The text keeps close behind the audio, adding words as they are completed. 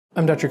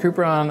I'm Dr.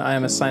 Kuperan. I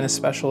am a sinus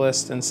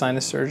specialist and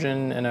sinus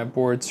surgeon and a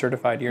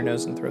board-certified ear,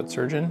 nose, and throat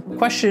surgeon. The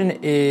question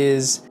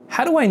is,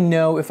 how do I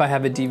know if I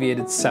have a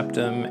deviated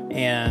septum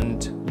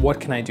and what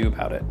can I do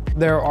about it?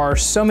 There are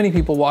so many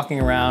people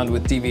walking around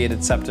with deviated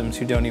septums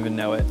who don't even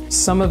know it.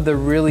 Some of the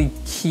really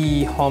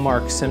key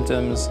hallmark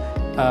symptoms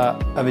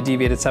of a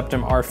deviated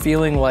septum are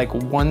feeling like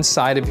one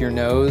side of your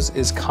nose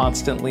is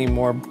constantly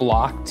more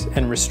blocked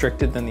and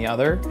restricted than the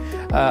other.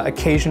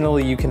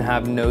 Occasionally you can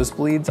have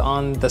nosebleeds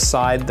on the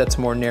side that's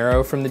more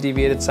narrow from the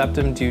deviated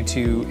septum due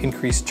to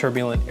increased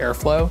turbulent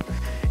airflow.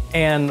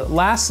 And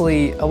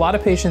lastly, a lot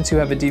of patients who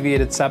have a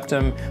deviated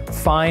septum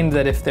find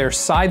that if they're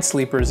side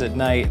sleepers at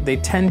night, they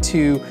tend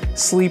to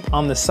sleep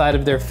on the side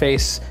of their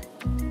face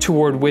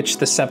toward which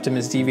the septum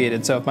is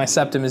deviated. So if my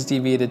septum is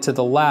deviated to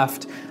the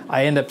left,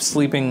 I end up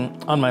sleeping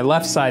on my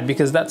left side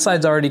because that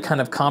side's already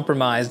kind of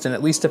compromised, and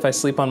at least if I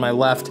sleep on my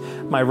left,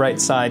 my right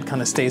side kind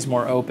of stays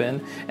more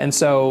open. And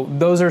so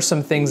those are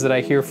some things that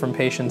I hear from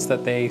patients,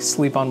 that they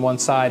sleep on one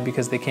side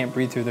because they can't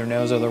breathe through their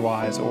nose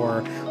otherwise, or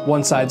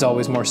one side's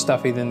always more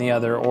stuffy than the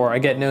other, or I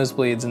get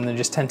nosebleeds and they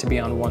just tend to be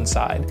on one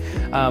side.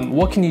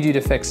 What can you do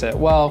to fix it?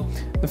 Well,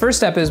 the first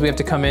step is we have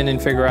to come in and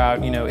figure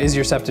out, is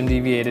your septum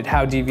deviated?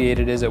 How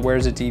deviated is it? Where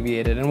is it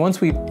deviated? And once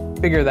we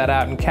figure that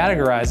out and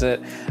categorize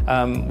it,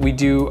 we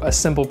do a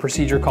simple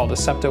procedure called a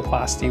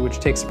septoplasty, which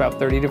takes about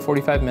 30 to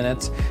 45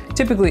 minutes.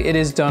 Typically it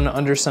is done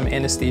under some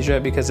anesthesia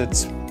because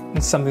it's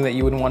something that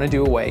you wouldn't want to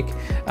do awake.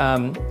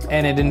 And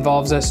it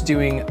involves us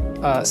doing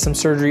some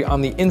surgery on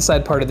the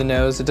inside part of the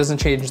nose. It doesn't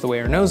change the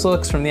way our nose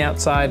looks from the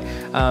outside.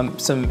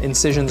 Some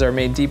incisions are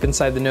made deep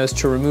inside the nose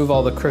to remove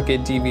all the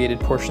crooked, deviated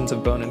portions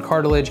of bone and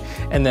cartilage,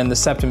 and then the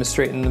septum is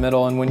straight in the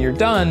middle. And when you're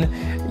done,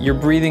 you're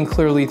breathing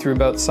clearly through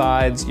both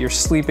sides, you're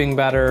sleeping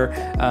better,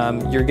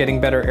 you're getting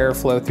better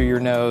airflow through your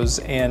nose,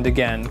 and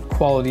again,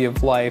 quality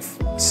of life,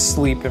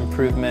 sleep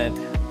improvement,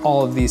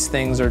 all of these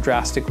things are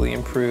drastically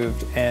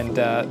improved, and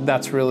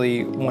that's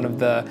really one of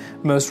the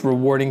most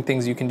rewarding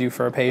things you can do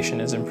for a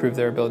patient, is improve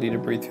their ability to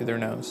breathe through their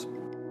nose.